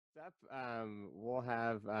up, we'll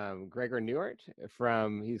have Gregor Neuert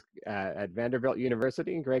he's at Vanderbilt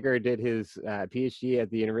University. Gregor did his PhD at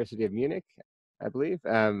the University of Munich, I believe.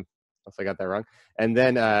 Unless I got that wrong. And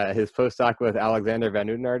then his postdoc with Alexander Van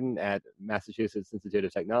Oudenarden at Massachusetts Institute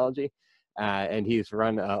of Technology. And he's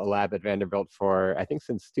run a lab at Vanderbilt for, I think,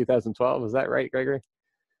 since 2012. Is that right, Gregor?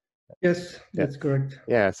 Yes, that's correct.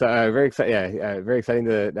 Yeah, so very exciting. Yeah, very exciting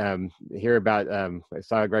to hear about. I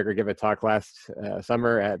saw Gregor give a talk last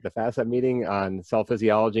summer at the FASEP meeting on cell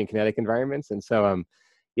physiology and kinetic environments. And so,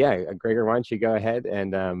 yeah, Gregor, why don't you go ahead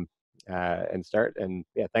and start? And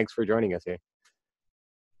yeah, thanks for joining us here.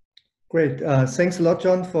 Great. Thanks a lot,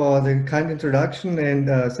 John, for the kind introduction,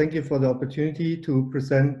 and thank you for the opportunity to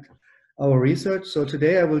present our research. So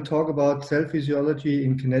today I will talk about cell physiology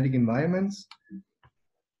in kinetic environments.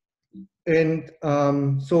 And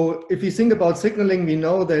so if you think about signaling, we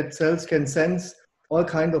know that cells can sense all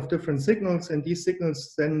kinds of different signals, and these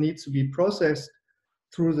signals then need to be processed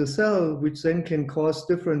through the cell, which then can cause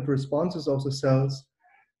different responses of the cells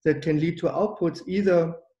that can lead to outputs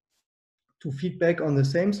either to feedback on the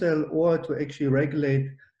same cell or to actually regulate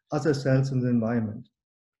other cells in the environment.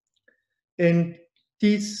 And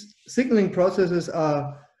these signaling processes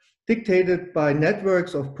are dictated by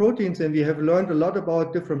networks of proteins, and we have learned a lot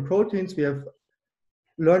about different proteins. We have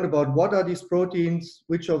learned about what are these proteins,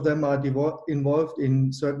 which of them are involved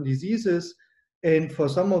in certain diseases, and for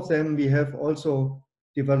some of them we have also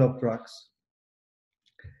developed drugs.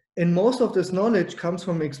 And most of this knowledge comes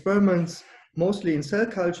from experiments, mostly in cell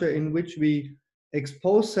culture, in which we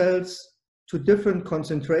expose cells to different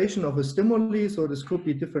concentration of a stimuli. So this could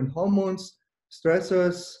be different hormones,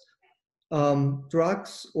 stressors,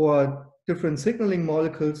 drugs, or different signaling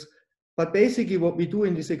molecules. But basically what we do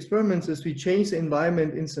in these experiments is we change the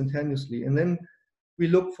environment instantaneously. And then we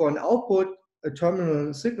look for an output, a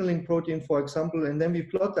terminal signaling protein, for example, and then we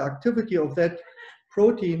plot the activity of that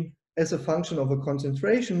protein as a function of a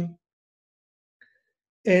concentration.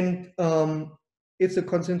 And if the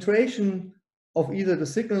concentration of either the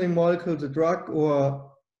signaling molecule, the drug, or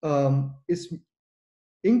is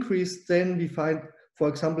increased, then we find, for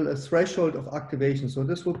example, a threshold of activation. So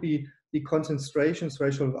this would be the concentration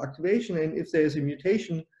threshold of activation. And if there is a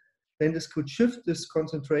mutation, then this could shift this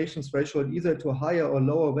concentration threshold either to a higher or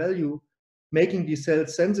lower value, making the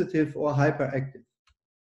cells sensitive or hyperactive.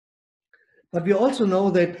 But we also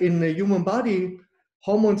know that in the human body,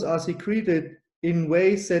 hormones are secreted in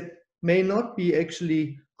ways that may not be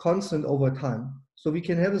actually constant over time. So we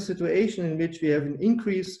can have a situation in which we have an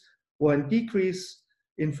increase or a decrease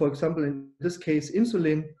in, for example, in this case,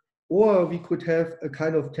 insulin, or we could have a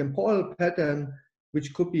kind of temporal pattern,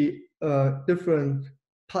 which could be different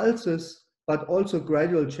pulses, but also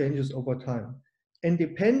gradual changes over time. And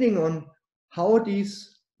depending on how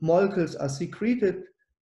these molecules are secreted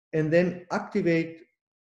and then activate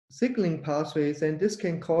signaling pathways, and this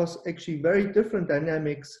can cause actually very different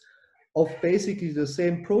dynamics of basically the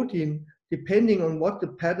same protein, depending on what the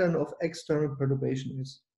pattern of external perturbation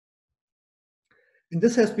is. And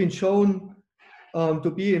this has been shown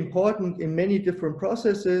to be important in many different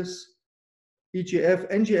processes.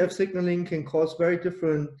 EGF, NGF signaling can cause very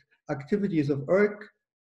different activities of ERK.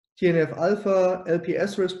 TNF-alpha,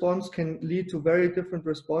 LPS response can lead to very different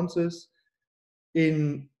responses.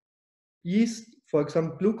 In yeast, for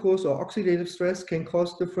example, glucose or oxidative stress can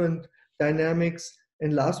cause different dynamics.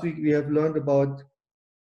 And last week we have learned about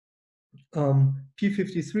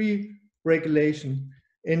p53 regulation.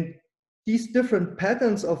 And these different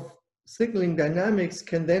patterns of signaling dynamics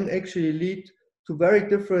can then actually lead to very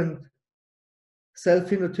different cell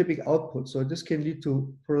phenotypic outputs. So this can lead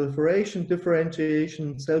to proliferation,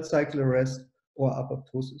 differentiation, cell cycle arrest, or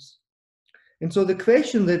apoptosis. And so the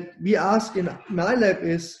question that we ask in my lab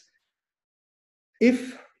is,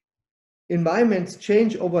 if environments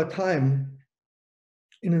change over time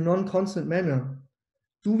in a non-constant manner,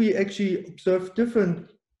 do we actually observe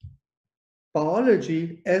different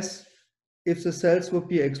biology as if the cells would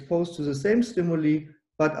be exposed to the same stimuli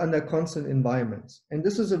but under constant environments? And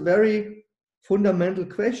this is a very fundamental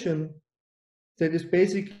question that is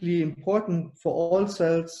basically important for all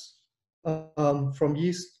cells, from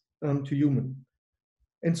yeast to human.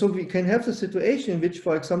 And so we can have the situation in which,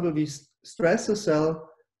 for example, we stress a cell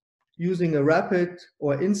using a rapid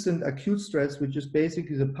or instant acute stress, which is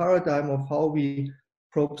basically the paradigm of how we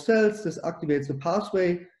probe cells. This activates a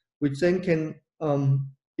pathway, which then can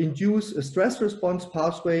induce a stress response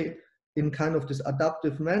pathway in kind of this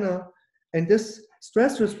adaptive manner. And this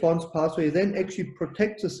stress response pathway then actually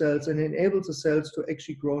protects the cells and enables the cells to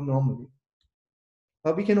actually grow normally.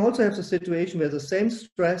 But we can also have the situation where the same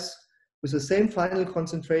stress with the same final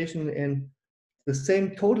concentration and the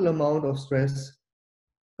same total amount of stress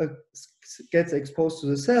gets exposed to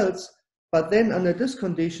the cells, but then under this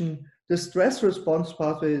condition, the stress response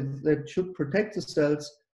pathway that should protect the cells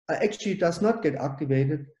actually does not get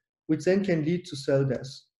activated, which then can lead to cell death.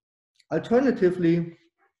 Alternatively,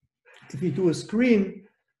 if we do a screen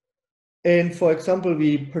and, for example,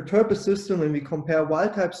 we perturb a system and we compare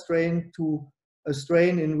wild-type strain to a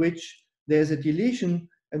strain in which there's a deletion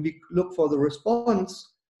and we look for the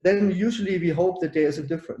response, then usually we hope that there is a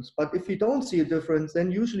difference. But if we don't see a difference,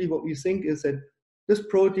 then usually what we think is that this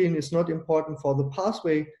protein is not important for the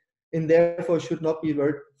pathway and therefore should not be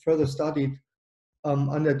further studied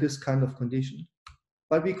under this kind of condition.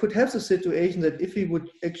 But we could have the situation that if we would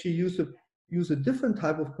actually use a different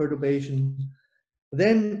type of perturbation,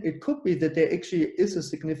 then it could be that there actually is a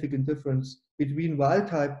significant difference between wild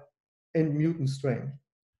type and mutant strain.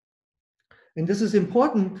 And this is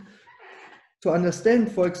important to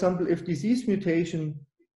understand, for example, if disease mutation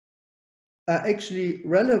are actually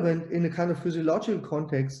relevant in a kind of physiological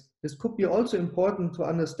context. This could be also important to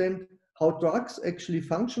understand how drugs actually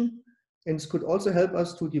function, and this could also help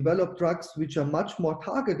us to develop drugs which are much more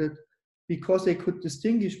targeted because they could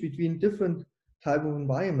distinguish between different type of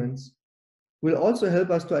environments. Will also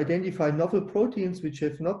help us to identify novel proteins which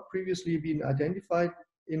have not previously been identified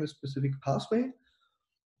in a specific pathway.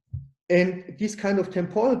 And this kind of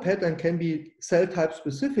temporal pattern can be cell type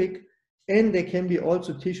specific, and they can be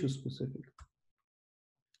also tissue specific.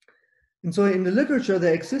 And so in the literature,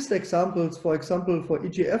 there exist examples, for example, for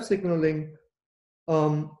EGF signaling,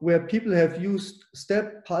 where people have used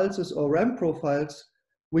step pulses or RAM profiles,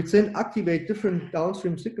 which then activate different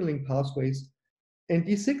downstream signaling pathways. And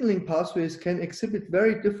these signaling pathways can exhibit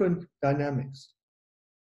very different dynamics.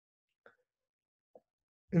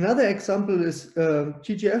 Another example is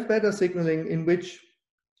TGF beta signaling, in which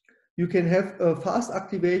you can have a fast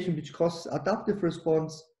activation which causes adaptive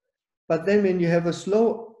response, but then when you have a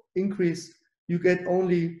slow increase, you get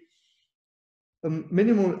only a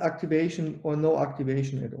minimal activation or no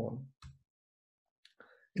activation at all.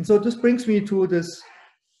 And so this brings me to this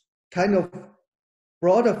kind of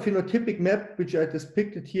broader phenotypic map, which I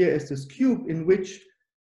depicted here as this cube, in which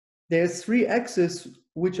there's three axes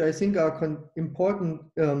which I think are important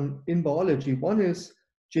in biology. One is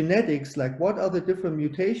genetics, like what are the different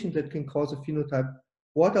mutations that can cause a phenotype?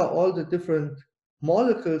 What are all the different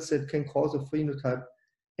molecules that can cause a phenotype?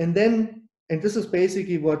 And then, and this is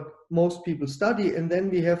basically what most people study, and then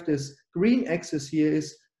we have this green axis here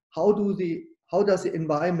is how does the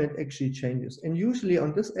environment actually changes? And usually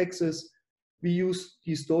on this axis, we use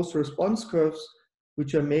these dose response curves,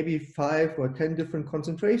 which are maybe 5 or 10 different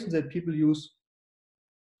concentrations that people use.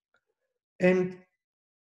 And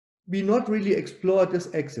we not really explore this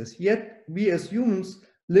axis. Yet we as humans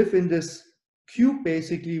live in this cube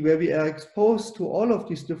basically, where we are exposed to all of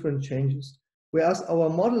these different changes, whereas our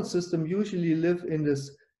model system usually live in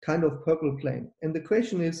this kind of purple plane. And the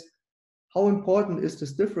question is, how important is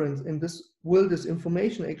this difference? And will this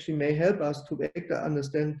information actually may help us to better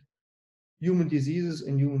understand human diseases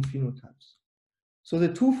and human phenotypes? So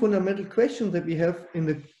the two fundamental questions that we have in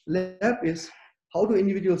the lab is, how do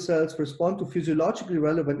individual cells respond to physiologically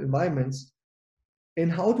relevant environments?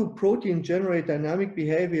 And how do proteins generate dynamic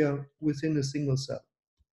behavior within a single cell?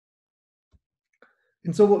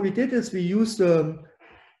 And so what we did is we used a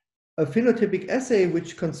phenotypic assay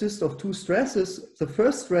which consists of two stresses. The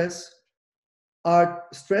first stress are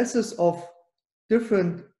stresses of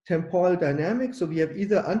different temporal dynamics. So we have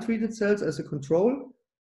either untreated cells as a control,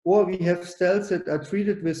 or we have cells that are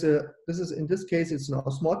treated with in this case, it's an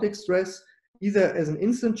osmotic stress, either as an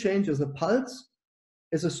instant change, as a pulse,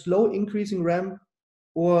 as a slow increasing ramp,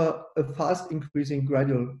 or a fast increasing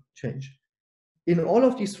gradual change. In all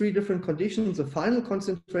of these three different conditions, the final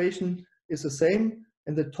concentration is the same,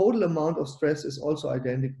 and the total amount of stress is also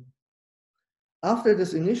identical. After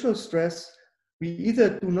this initial stress, we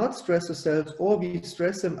either do not stress the cells, or we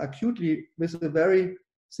stress them acutely with a very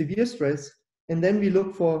severe stress, and then we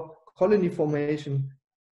look for colony formation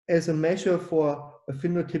as a measure for a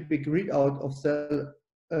phenotypic readout of cell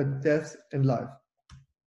death and life.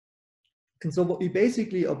 And so what we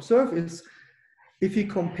basically observe is, if we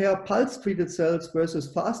compare pulse-treated cells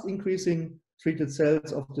versus fast increasing treated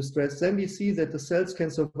cells of the stress, then we see that the cells can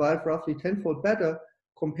survive roughly 10-fold better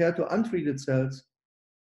compared to untreated cells.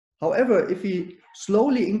 However, if we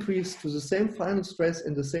slowly increase to the same final stress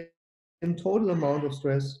and the same total amount of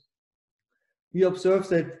stress, we observe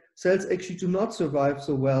that cells actually do not survive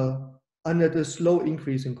so well under the slow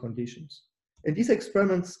increasing conditions. And these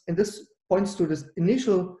experiments, and this points to this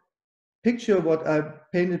initial picture what I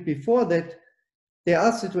painted before, that there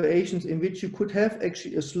are situations in which you could have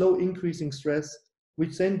actually a slow increasing stress,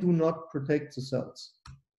 which then do not protect the cells.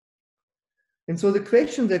 And so the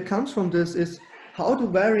question that comes from this is, how do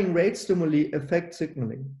varying rate stimuli affect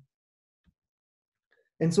signaling?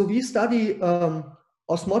 And so we study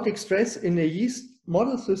osmotic stress in a yeast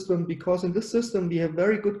model system, because in this system we have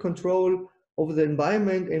very good control over the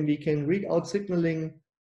environment and we can read out signaling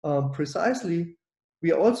precisely.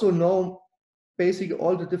 We also know basically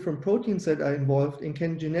all the different proteins that are involved and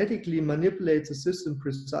can genetically manipulate the system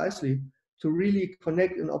precisely to really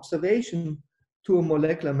connect an observation to a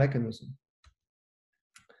molecular mechanism.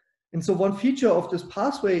 And so one feature of this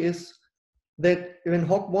pathway is that when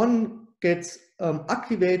HOC1 gets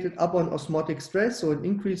activated upon osmotic stress, so an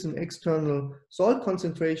increase in external salt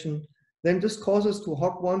concentration, then this causes to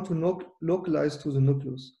HOC1 to localize to the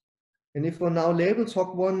nucleus. And if one now labels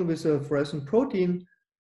HOC1 with a fluorescent protein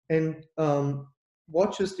and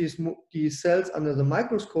watches these cells under the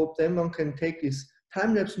microscope, then one can take these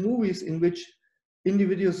time-lapse movies in which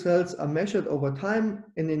individual cells are measured over time,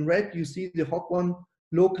 and in red you see the HOC1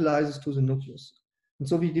 localizes to the nucleus. And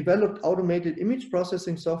so we developed automated image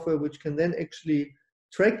processing software which can then actually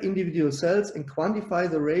track individual cells and quantify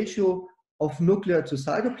the ratio of nuclear to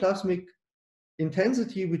cytoplasmic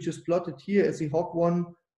intensity, which is plotted here as the HOC1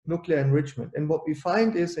 nuclear enrichment. And what we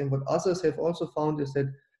find is, and what others have also found, is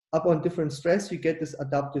that upon different stress you get this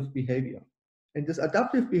adaptive behavior. And this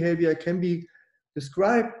adaptive behavior can be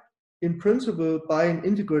described in principle by an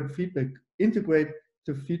integrative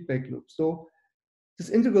feedback loop. So this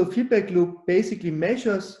integral feedback loop basically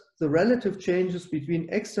measures the relative changes between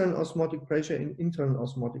external osmotic pressure and internal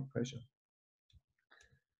osmotic pressure.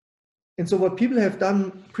 And so what people have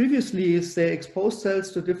done previously is they expose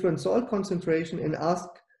cells to different salt concentration and ask,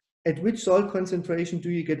 at which salt concentration do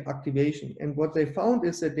you get activation? And what they found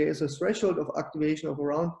is that there is a threshold of activation of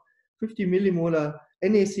around 50 millimolar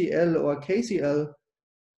NaCl or KCl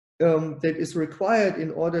that is required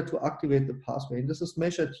in order to activate the pathway. And this is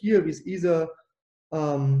measured here with either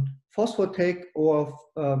phospho-tech or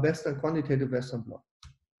quantitative Western blot.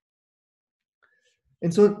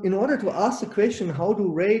 And so in order to ask the question, how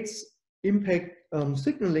do rates impact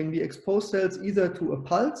signaling, we expose cells either to a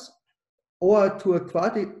pulse or to a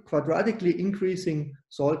quadratically increasing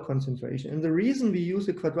salt concentration. And the reason we use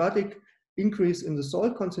a quadratic increase in the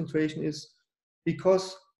salt concentration is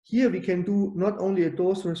because here we can do not only a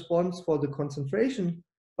dose response for the concentration,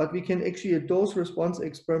 but we can actually a dose response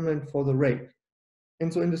experiment for the rate.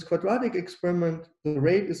 And so in this quadratic experiment, the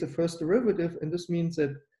rate is the first derivative, and this means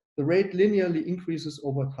that the rate linearly increases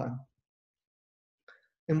over time.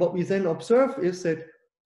 And what we then observe is that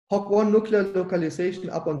HOC1 nuclear localization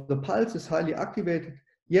up on the pulse is highly activated,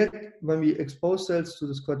 yet when we expose cells to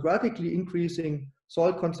this quadratically increasing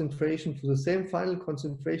salt concentration to the same final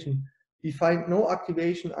concentration, we find no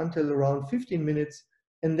activation until around 15 minutes,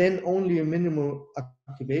 and then only a minimal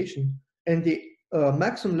activation. And the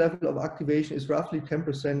maximum level of activation is roughly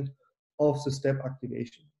 10% of the step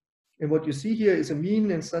activation. And what you see here is a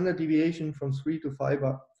mean and standard deviation from 3 to 5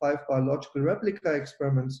 biological replica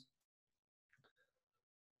experiments.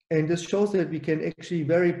 And this shows that we can actually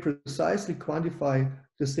very precisely quantify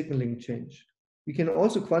the signaling change. We can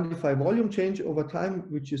also quantify volume change over time,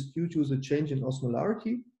 which is due to the change in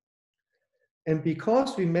osmolarity. And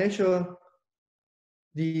because we measure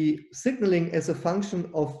the signaling as a function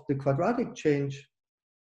of the quadratic change,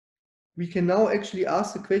 we can now actually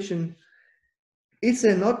ask the question, is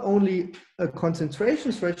there not only a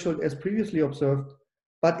concentration threshold as previously observed,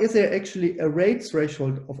 but is there actually a rate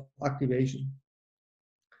threshold of activation?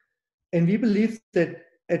 And we believe that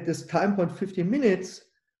at this time point 15 minutes,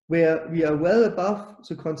 where we are well above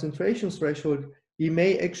the concentration threshold, we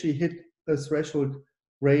may actually hit a threshold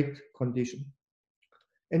rate condition.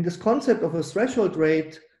 And this concept of a threshold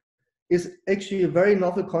rate is actually a very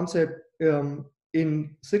novel concept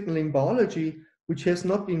in signaling biology, which has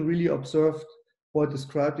not been really observed or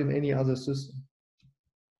described in any other system.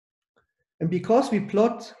 And because we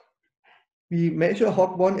measure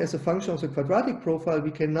HOC1 as a function of the quadratic profile,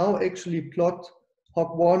 we can now actually plot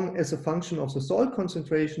HOC1 as a function of the salt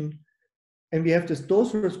concentration. And we have this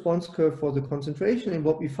dose response curve for the concentration. And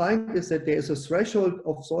what we find is that there is a threshold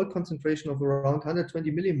of salt concentration of around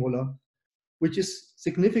 120 millimolar, which is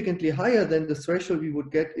significantly higher than the threshold we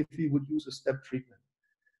would get if we would use a step treatment.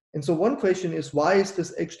 And so one question is, why is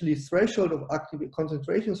this actually threshold of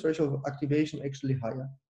concentration threshold of activation actually higher?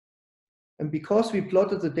 And because we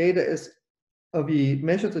plotted the data as, we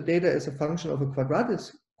measured the data as a function of a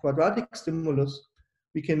quadratic stimulus,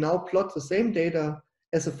 we can now plot the same data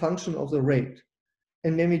as a function of the rate.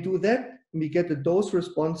 And when we do that, we get a dose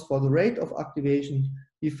response for the rate of activation,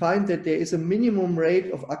 we find that there is a minimum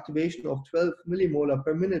rate of activation of 12 millimolar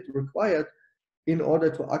per minute required in order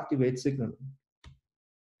to activate signaling.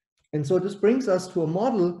 And so this brings us to a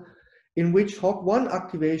model in which HOC1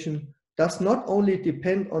 activation does not only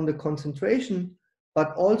depend on the concentration,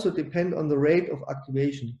 but also depend on the rate of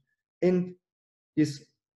activation. And this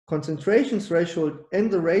concentration threshold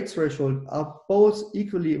and the rate threshold are both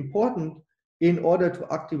equally important in order to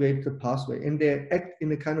activate the pathway, and they act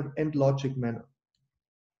in a kind of end logic manner.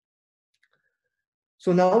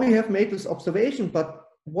 So now we have made this observation, but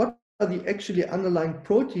what are the actually underlying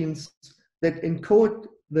proteins that encode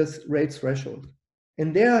this rate threshold?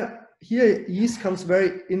 And here yeast comes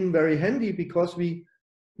very handy, because we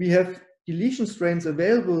have deletion strains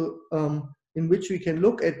available in which we can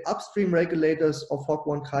look at upstream regulators of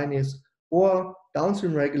HOC1 kinase or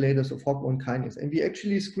downstream regulators of HOC1 kinase. And we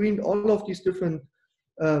actually screened all of these different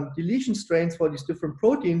deletion strains for these different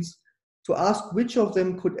proteins to ask which of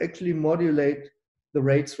them could actually modulate the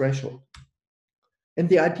rate threshold. And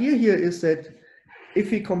the idea here is that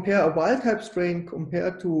if we compare a wild type strain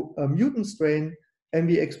compared to a mutant strain, and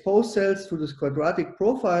we expose cells to this quadratic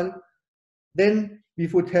profile, then we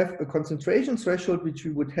would have a concentration threshold which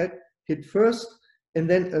we would hit first, and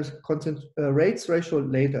then a rate threshold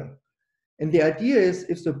later. And the idea is,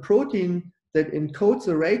 if the protein that encodes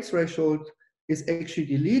the rate threshold is actually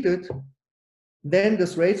deleted, then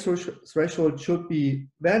this rate threshold should be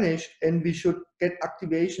vanished, and we should get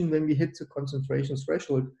activation when we hit the concentration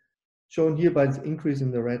threshold, shown here by the increase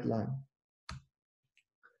in the red line.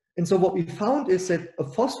 And so what we found is that a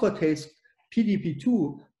phosphatase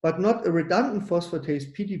PDP2, but not a redundant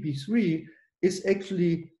phosphatase PDP3, is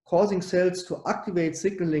actually causing cells to activate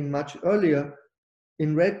signaling much earlier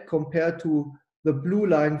in red compared to the blue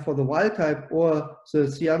line for the wild type or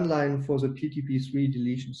the cyan line for the PDP3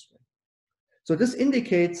 deletion strain. So this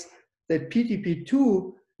indicates that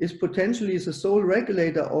PDP2 is potentially the sole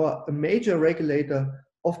regulator or a major regulator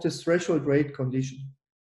of this threshold rate condition.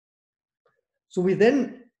 So we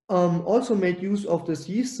then also made use of this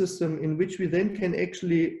yeast system, in which we then can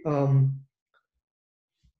actually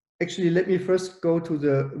let me first go to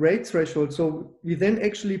the rate threshold. So we then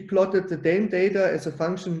actually plotted the DAME data as a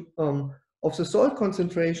function of the salt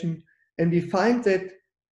concentration, and we find that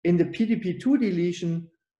in the PDP2 deletion,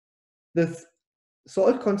 the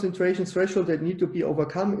salt concentration threshold that need to be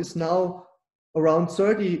overcome is now around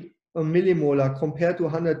 30 millimolar compared to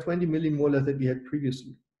 120 millimolar that we had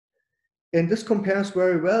previously. And this compares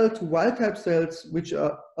very well to wild type cells which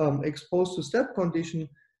are exposed to step condition,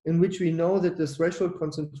 in which we know that the threshold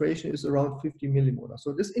concentration is around 50 millimolar.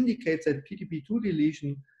 So this indicates that PDP2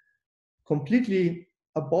 deletion completely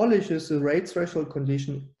abolishes the rate threshold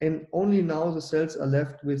condition, and only now the cells are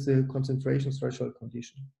left with the concentration threshold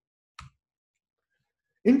condition.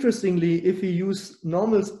 Interestingly, if we use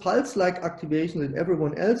normal pulse-like activation that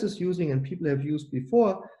everyone else is using and people have used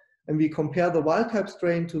before, and we compare the wild type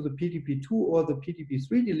strain to the PDP2 or the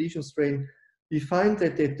PDP3 deletion strain, we find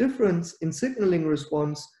that the difference in signaling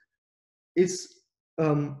response is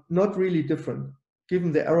not really different,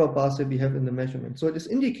 given the error bars that we have in the measurement. So this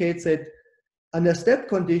indicates that under step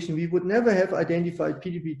condition, we would never have identified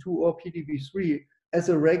PDP2 or PDP3 as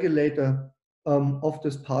a regulator of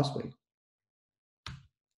this pathway.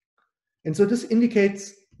 And so this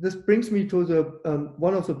brings me to the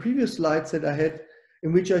one of the previous slides that I had,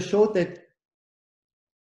 in which I showed that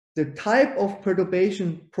the type of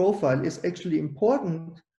perturbation profile is actually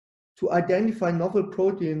important to identify novel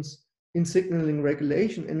proteins in signaling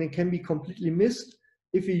regulation, and it can be completely missed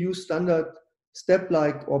if you use standard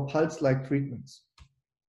step-like or pulse-like treatments.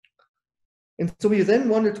 And so we then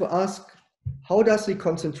wanted to ask, how does the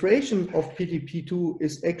concentration of PDP2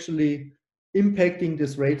 is actually impacting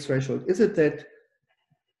this rate threshold? Is it that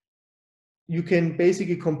you can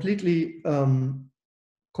basically completely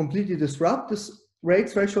disrupt this rate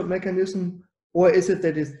threshold mechanism, or is it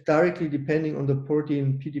that it's directly depending on the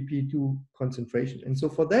protein PDP2 concentration? And so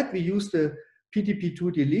for that, we use the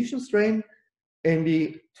PDP2 deletion strain, and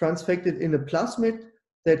we transfected in a plasmid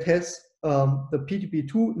that has the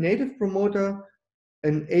PDP2 native promoter,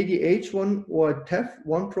 an ADH1 or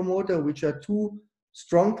TEF1 promoter, which are two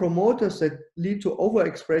strong promoters that lead to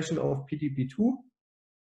overexpression of PDP2.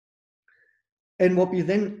 And what we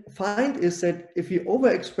then find is that if we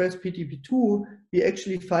overexpress PDP2, we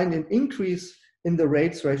actually find an increase in the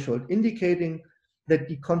rate threshold, indicating that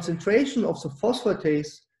the concentration of the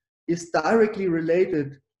phosphatase is directly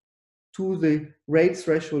related to the rate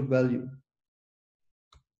threshold value.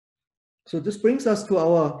 So this brings us to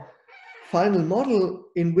our final model,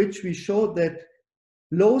 in which we showed that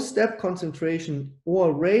low step concentration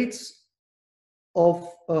or rates of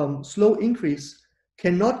slow increase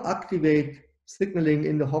cannot activate signaling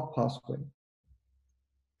in the Hog pathway.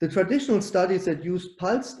 The traditional studies that use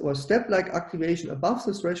pulsed or step-like activation above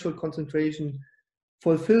the threshold concentration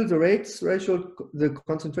fulfill the rate threshold, the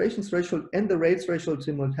concentration threshold, and the rate threshold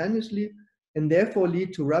simultaneously, and therefore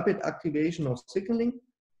lead to rapid activation of signaling.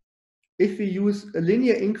 If we use a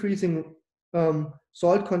linear increasing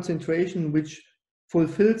salt concentration which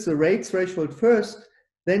fulfills the rate threshold first,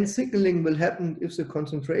 then signaling will happen if the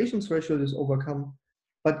concentration threshold is overcome.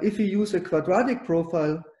 But if we use a quadratic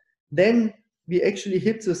profile, then we actually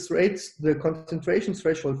hit the concentration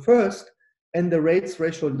threshold first and the rate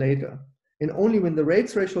threshold later. And only when the rate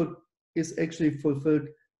threshold is actually fulfilled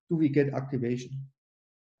do we get activation.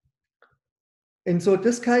 And so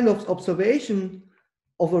this kind of observation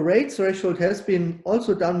of a rate threshold has been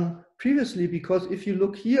also done previously, because if you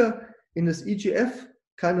look here in this EGF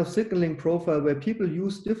kind of signaling profile where people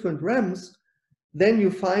use different REMs, then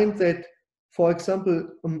you find that, for example,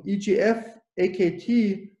 EGF,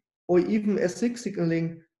 AKT, or even S6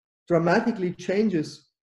 signaling dramatically changes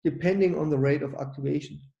depending on the rate of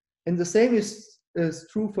activation. And the same is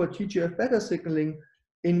true for TGF-beta signaling,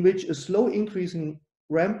 in which a slow increasing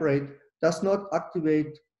ramp rate does not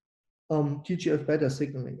activate TGF-beta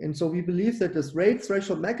signaling. And so we believe that this rate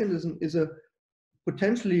threshold mechanism is a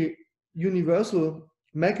potentially universal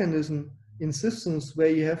mechanism in systems where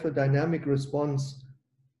you have a dynamic response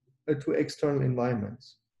to external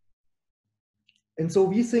environments. And so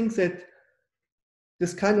we think that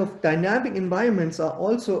this kind of dynamic environments are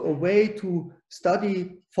also a way to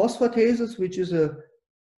study phosphatases, which is a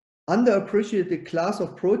underappreciated class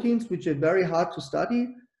of proteins which are very hard to study.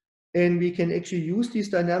 And we can actually use these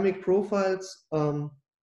dynamic profiles to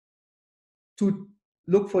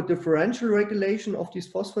look for differential regulation of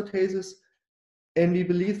these phosphatases. And we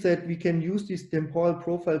believe that we can use these temporal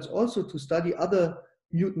profiles also to study other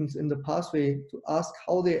mutants in the pathway, to ask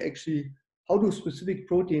how do specific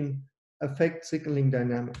protein affect signaling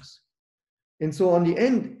dynamics. And so on the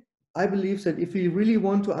end, I believe that if we really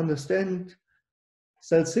want to understand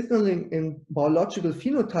cell signaling in biological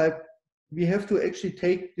phenotype, we have to actually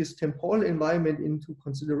take this temporal environment into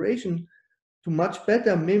consideration to much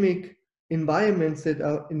better mimic environments that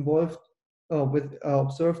are involved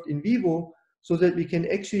observed in vivo, so that we can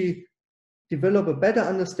actually develop a better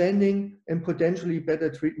understanding and potentially better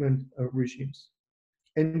treatment regimes.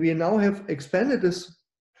 And we now have expanded this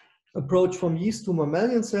approach from yeast to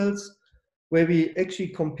mammalian cells, where we actually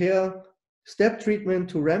compare step treatment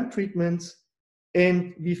to ramp treatments,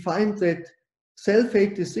 and we find that cell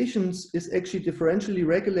fate decisions is actually differentially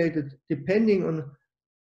regulated depending on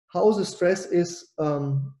how the stress is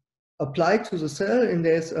applied to the cell. And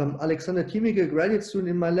there's Alexander Thiemeke, a graduate student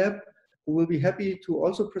in my lab, who will be happy to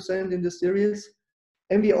also present in this series.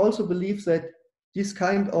 And we also believe that this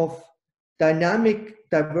kind of dynamic,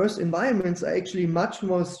 diverse environments are actually much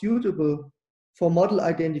more suitable for model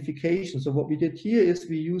identification. So what we did here is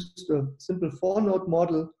we used a simple 4-node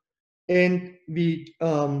model, and we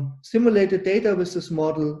simulated data with this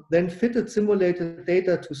model, then fitted simulated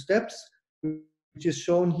data to steps, which is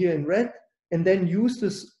shown here in red, and then used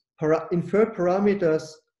this inferred parameters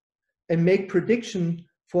and make prediction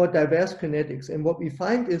for diverse kinetics. And what we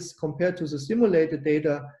find is, compared to the simulated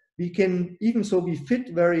data, we can, even so we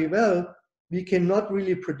fit very well, we cannot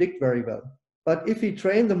really predict very well. But if we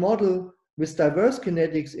train the model with diverse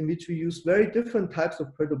kinetics, in which we use very different types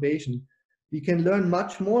of perturbation, we can learn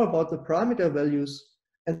much more about the parameter values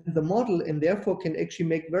and the model, and therefore can actually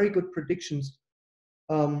make very good predictions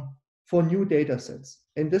for new data sets.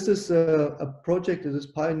 And this is a project that is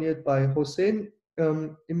pioneered by Hossein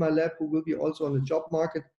in my lab, who will be also on the job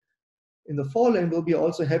market in the fall, and will be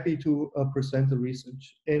also happy to present the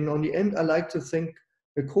research. And on the end, I like to thank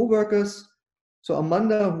the co-workers. So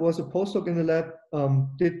Amanda, who was a postdoc in the lab,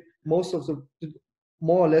 did more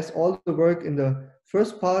or less all the work in the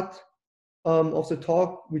first part of the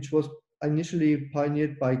talk, which was initially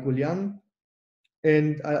pioneered by Guliang.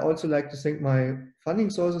 And I also like to thank my funding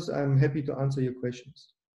sources. I'm happy to answer your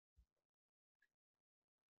questions.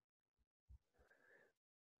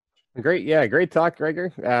 Great, yeah, great talk,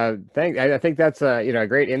 Gregor. I think that's a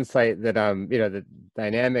great insight that the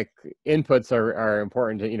dynamic inputs are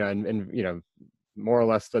important to, and more or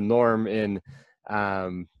less the norm in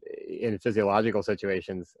physiological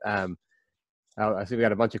situations. I see we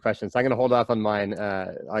got a bunch of questions, so I'm going to hold off on mine.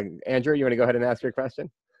 Andrew, you want to go ahead and ask your question?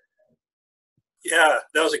 Yeah,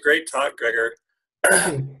 that was a great talk, Gregor.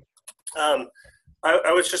 I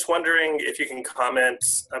was just wondering if you can comment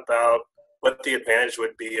about what the advantage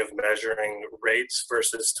would be of measuring rates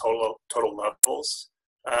versus total levels,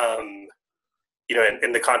 in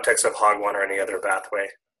the context of HOG1 or any other pathway.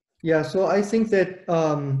 Yeah, so I think that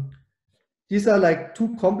these are like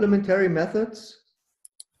two complementary methods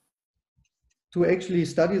to actually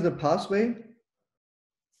study the pathway.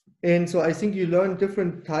 And so I think you learn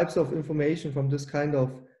different types of information from this kind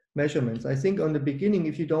of measurements. I think on the beginning,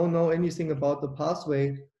 if you don't know anything about the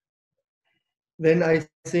pathway, then I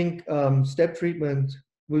think step treatment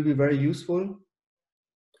will be very useful.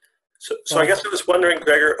 So I guess I was wondering,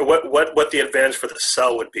 Gregor, what the advantage for the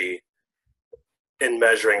cell would be in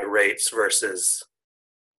measuring rates versus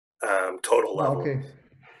total level. Okay.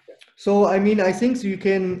 So, I mean, I think you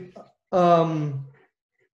can,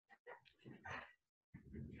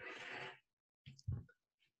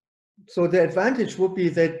 so the advantage would be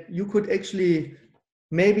that you could actually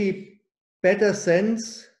maybe better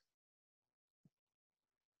sense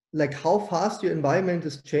like how fast your environment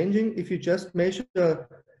is changing. If you just measure,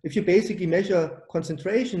 if you basically measure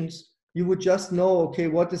concentrations, you would just know, okay,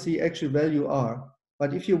 what is the actual value are.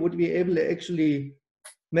 But if you would be able to actually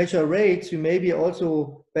measure rates, you maybe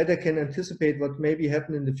also better can anticipate what maybe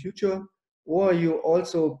happen in the future, or you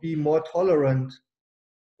also be more tolerant,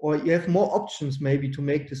 or you have more options maybe to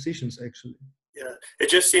make decisions actually. Yeah, it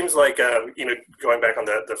just seems like, going back on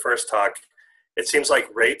the first talk, it seems like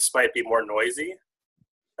rates might be more noisy.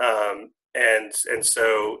 And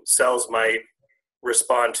so cells might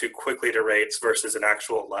respond too quickly to rates versus an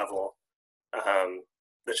actual level.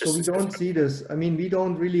 So we don't see this. I mean, we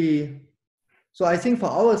don't really. So I think for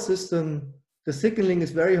our system, the signaling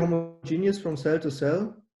is very homogeneous from cell to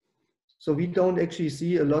cell. So we don't actually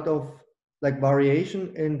see a lot of like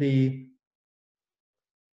variation in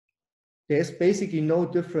there's basically no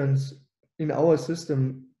difference in our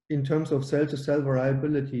system in terms of cell to cell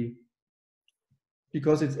variability,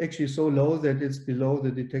 because it's actually so low that it's below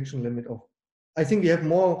the detection limit of. I think we have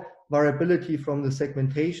more variability from the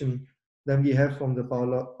segmentation than we have from the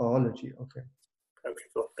biology. Okay. Okay,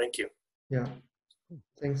 cool. Thank you. Yeah.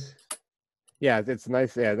 Thanks. Yeah, it's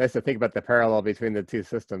nice. Yeah, nice to think about the parallel between the two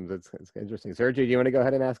systems. It's interesting. Sergey, do you want to go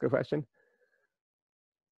ahead and ask a question?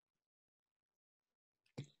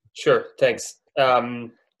 Sure, thanks.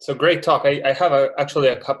 So great talk. I have actually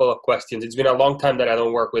a couple of questions. It's been a long time that I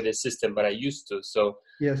don't work with this system, but I used to. So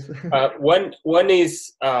yes. one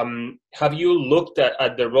is, have you looked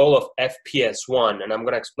at the role of FPS1? And I'm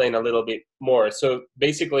going to explain a little bit more. So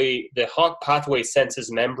basically, the Hog pathway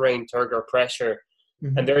senses membrane turgor pressure,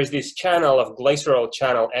 and there is this channel of glycerol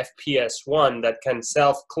channel FPS1 that can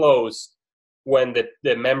self-close when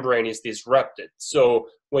the membrane is disrupted. So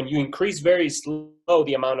when you increase very slow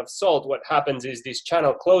the amount of salt, what happens is this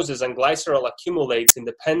channel closes and glycerol accumulates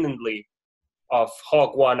independently of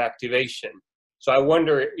HOG1 activation. So I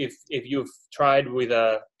wonder if you've tried with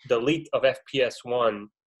a delete of FPS1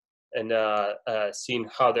 and seen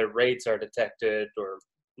how the rates are detected or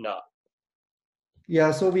not.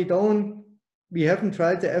 Yeah, so we haven't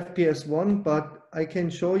tried the FPS1, but I can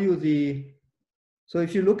show you so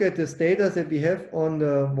if you look at this data that we have on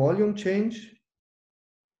the volume change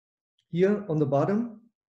here on the bottom.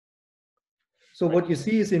 So what you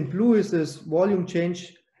see is in blue is this volume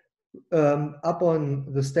change up on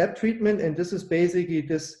the step treatment. And this is basically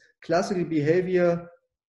this classical behavior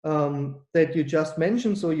that you just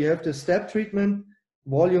mentioned. So you have the step treatment,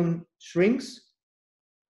 volume shrinks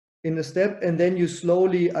in the step, and then you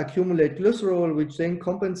slowly accumulate glycerol, which then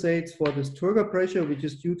compensates for this turgor pressure, which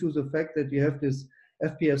is due to the fact that you have this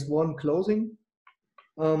FPS1 closing.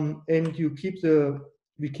 And we keep the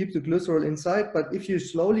glycerol inside. But if you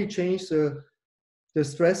slowly change the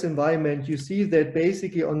stress environment, you see that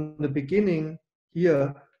basically on the beginning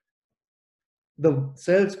here, the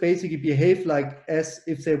cells basically behave like as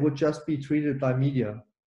if they would just be treated by media.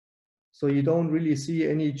 So you don't really see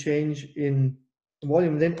any change in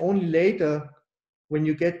volume. Then only later, when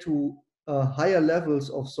you get to higher levels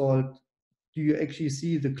of salt, do you actually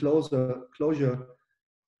see the closure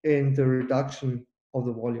and the reduction of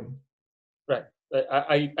the volume. Right.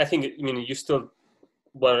 I think, I mean, you still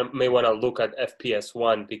may want to look at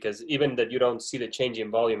FPS1, because even that you don't see the change in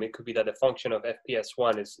volume, it could be that the function of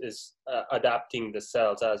FPS1 is adapting the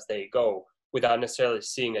cells as they go without necessarily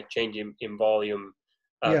seeing a change in volume.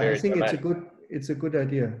 Yeah, I think it's a good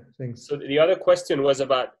idea. Thanks. So the other question was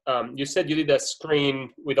about, you said you did a screen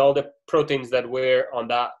with all the proteins that were on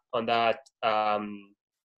that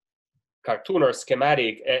cartoon or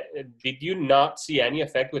schematic. Did you not see any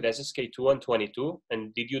effect with SSK2 and 22?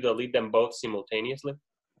 And did you delete them both simultaneously?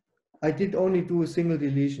 I did only do single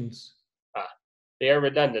deletions. They are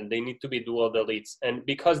redundant. They need to be dual deletes. And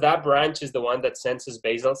because that branch is the one that senses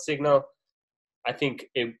basal signal, I think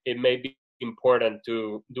it may be important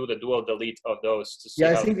to do the dual delete of those to see.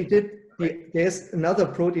 Yeah, I think we did. There's another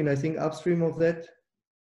protein, I think, upstream of that.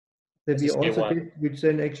 that we also SSK1. did, which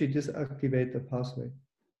then actually disactivate the pathway.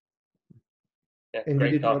 Yeah, And we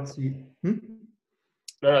great did talk. not see.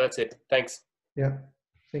 No, that's it. Thanks. Yeah,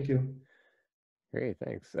 thank you. Great,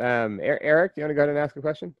 thanks. Eric, you want to go ahead and ask a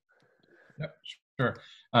question? Yep, sure.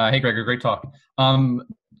 Hey, Gregor, great talk.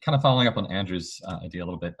 Kind of following up on Andrew's idea a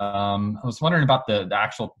little bit. I was wondering about the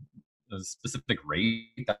actual specific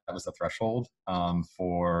rate that was the threshold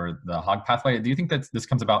for the hog pathway. Do you think that this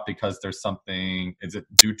comes about because there's something, is it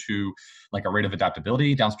due to like a rate of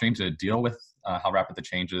adaptability downstream to deal with how rapid the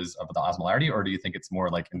changes of the osmolarity, or do you think it's more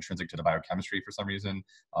like intrinsic to the biochemistry for some reason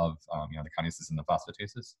of you know, the kinases and the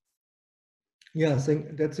phosphatases? Yeah, I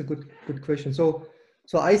think that's a good question. So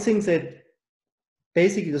I think that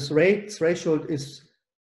basically this rate threshold is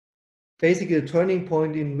basically a turning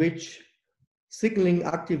point in which signaling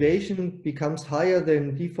activation becomes higher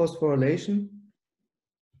than dephosphorylation.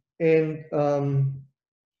 And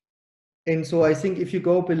so I think if you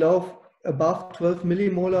go above 12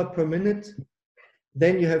 millimolar per minute,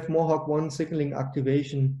 then you have more HOC1 signaling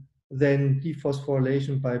activation than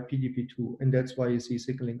dephosphorylation by PDP2. And that's why you see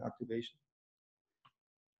signaling activation.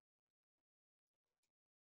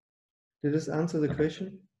 Did this answer the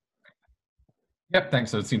question? Yep,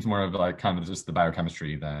 thanks. So it seems more of like kind of just the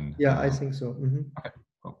biochemistry than. Yeah, I think so. Okay,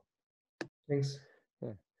 cool. Thanks.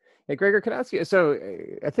 Yeah. Hey, Gregor, can I ask you? So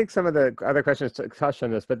I think some of the other questions touched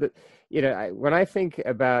on this, but you know, when I think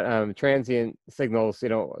about transient signals, you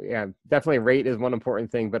know, yeah, definitely rate is one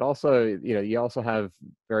important thing, but also, you know, you also have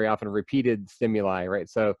very often repeated stimuli, right?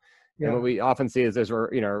 So, and what we often see is there's,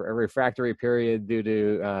 you know, a refractory period due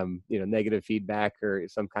to, you know, negative feedback or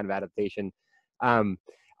some kind of adaptation. And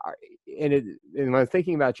when I'm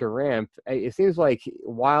thinking about your ramp, it seems like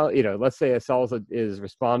while, you know, let's say a cell is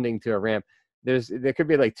responding to a ramp, there could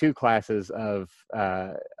be like two classes of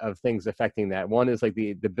things affecting that. One is like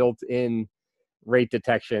the built-in rate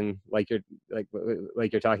detection, like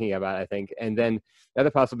you're talking about, I think, and then the other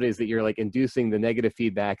possibility is that you're like inducing the negative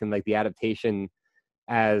feedback and like the adaptation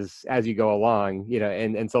as you go along, you know,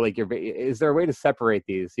 and so like is there a way to separate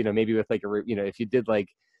these, you know, maybe with like you know, if you did like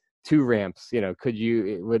 2 ramps, you know,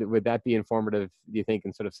 would that be informative, do you think,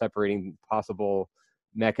 in sort of separating possible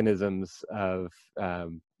mechanisms of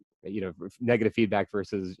you know, negative feedback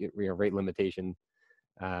versus, you know, rate limitation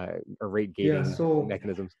or rate gating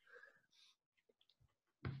mechanisms?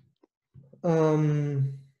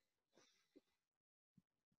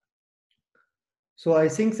 So I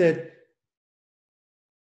think that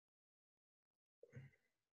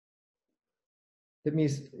let me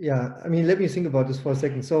think about this for a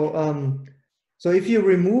second. So so if you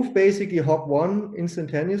remove basically HOC1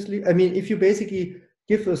 instantaneously, I mean, if you basically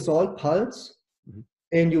give a salt pulse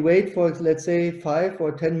and you wait for, let's say, 5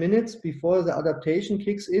 or 10 minutes before the adaptation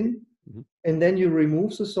kicks in, and then you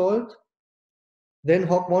remove the salt, then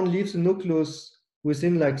HOC1 leaves the nucleus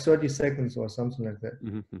within like 30 seconds or something like that.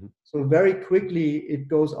 So very quickly it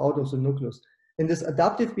goes out of the nucleus. And this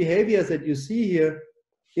adaptive behavior that you see here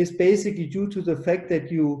is basically due to the fact that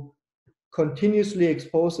you continuously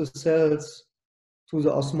expose the cells to the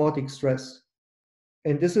osmotic stress.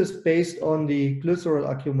 And this is based on the glycerol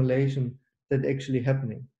accumulation that actually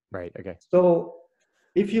happening. Right, okay. So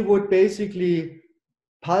if you would basically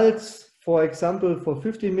pulse, for example, for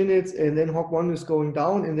 15 minutes and then HOC1 is going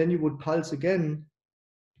down and then you would pulse again,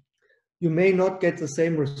 you may not get the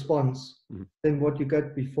same response than what you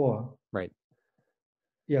got before. Right.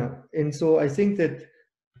 Yeah, and so I think that,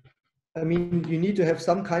 I mean, you need to have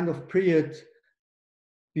some kind of period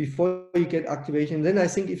before you get activation. Then I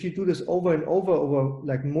think if you do this over and over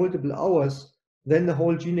like multiple hours, then the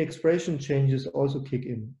whole gene expression changes also kick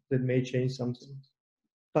in that may change something.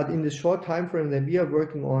 But in the short time frame that we are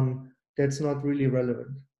working on, that's not really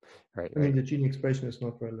relevant. Right. I mean, the gene expression is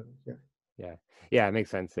not relevant. Yeah. Yeah, it makes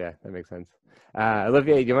sense. Yeah, that makes sense.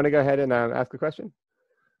 Olivier, do you want to go ahead and ask a question?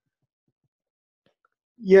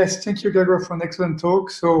 Yes, thank you, Gregor, for an excellent talk.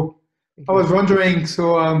 So I was wondering,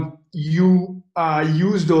 so you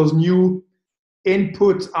use those new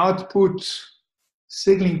input-output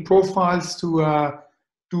signaling profiles to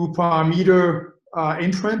do parameter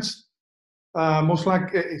inference. Most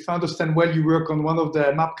likely, if I understand well, you work on one of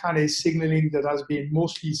the MAPK signaling that has been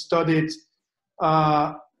mostly studied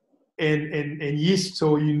in yeast,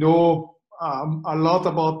 so you know a lot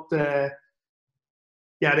about the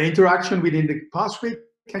interaction within the pathway.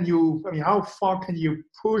 Can you, I mean, how far can you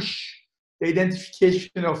push the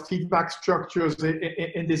identification of feedback structures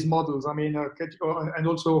in these models? I mean, and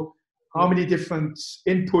also how many different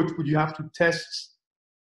inputs would you have to test,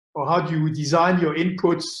 or how do you design your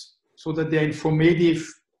inputs so that they're informative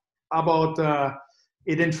about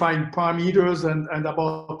identifying parameters and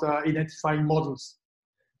about identifying models?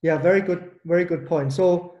 Yeah, very good point.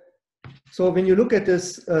 So when you look at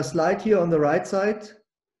this slide here on the right side,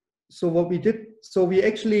 so what we did, so we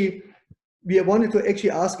wanted to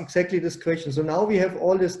actually ask exactly this question. So now we have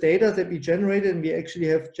all this data that we generated, and we actually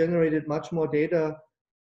have generated much more data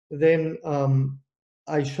than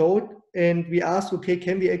I showed. And we asked, okay,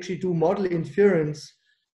 can we actually do model inference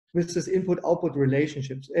with this input-output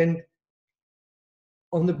relationships? And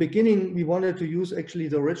on the beginning, we wanted to use actually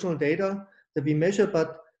the original data that we measured,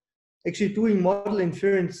 but actually doing model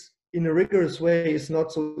inference in a rigorous way is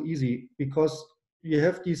not so easy, because you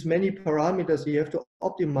have these many parameters you have to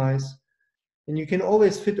optimize, and you can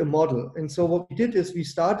always fit a model. And so what we did is we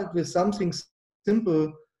started with something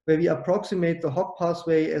simple where we approximate the Hog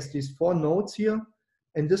pathway as these 4 nodes here.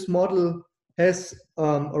 And this model has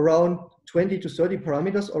around 20 to 30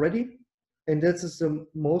 parameters already. And this is the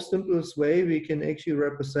most simplest way we can actually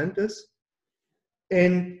represent this.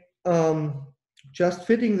 And just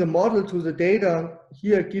fitting the model to the data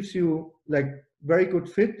here gives you like very good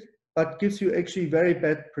fit, but gives you actually very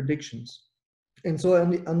bad predictions. And so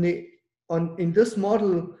in this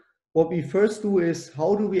model, what we first do is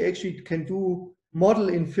how do we actually can do model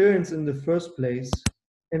inference in the first place.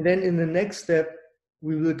 And then in the next step,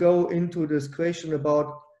 we will go into this question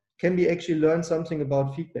about, can we actually learn something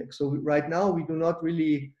about feedback? So right now, we do not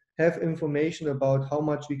really have information about how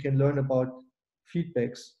much we can learn about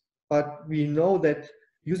feedbacks. But we know that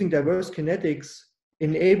using diverse kinetics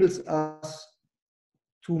enables us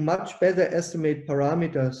to much better estimate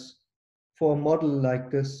parameters for a model like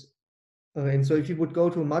this. And so if you would go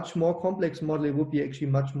to a much more complex model, it would be actually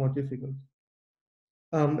much more difficult.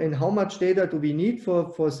 And how much data do we need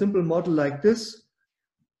for a simple model like this?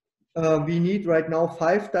 We need right now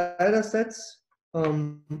 5 data sets,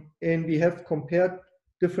 and we have compared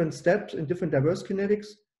different steps in different diverse kinetics.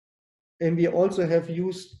 And we also have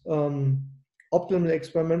used optimal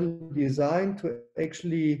experimental design to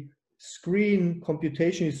actually screen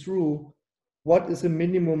computationally through what is the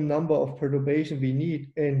minimum number of perturbations we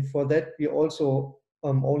need. And for that, we also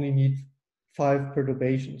only need 5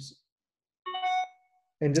 perturbations.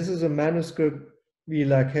 And this is a manuscript we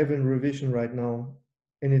like have in revision right now.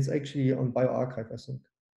 And it's actually on bioRxiv, I think.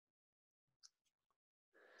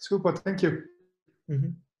 Super, thank you.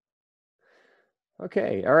 Mm-hmm.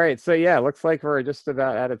 Okay, all right. So yeah, looks like we're just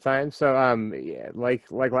about out of time. So yeah, like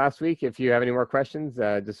last week, if you have any more questions,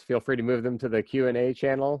 just feel free to move them to the Q&A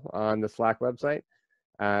channel on the Slack website.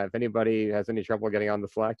 If anybody has any trouble getting on the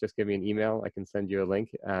Slack, just give me an email. I can send you a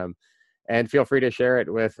link. And feel free to share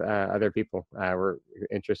it with other people. We're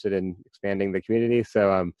interested in expanding the community.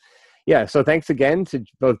 So yeah, so thanks again to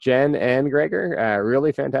both Jen and Gregor.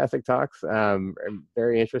 Really fantastic talks.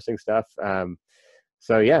 Very interesting stuff.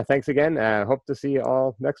 So yeah, thanks again. Hope to see you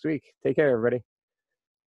all next week. Take care, everybody.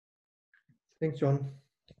 Thanks, John.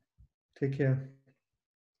 Take care.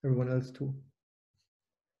 Everyone else too.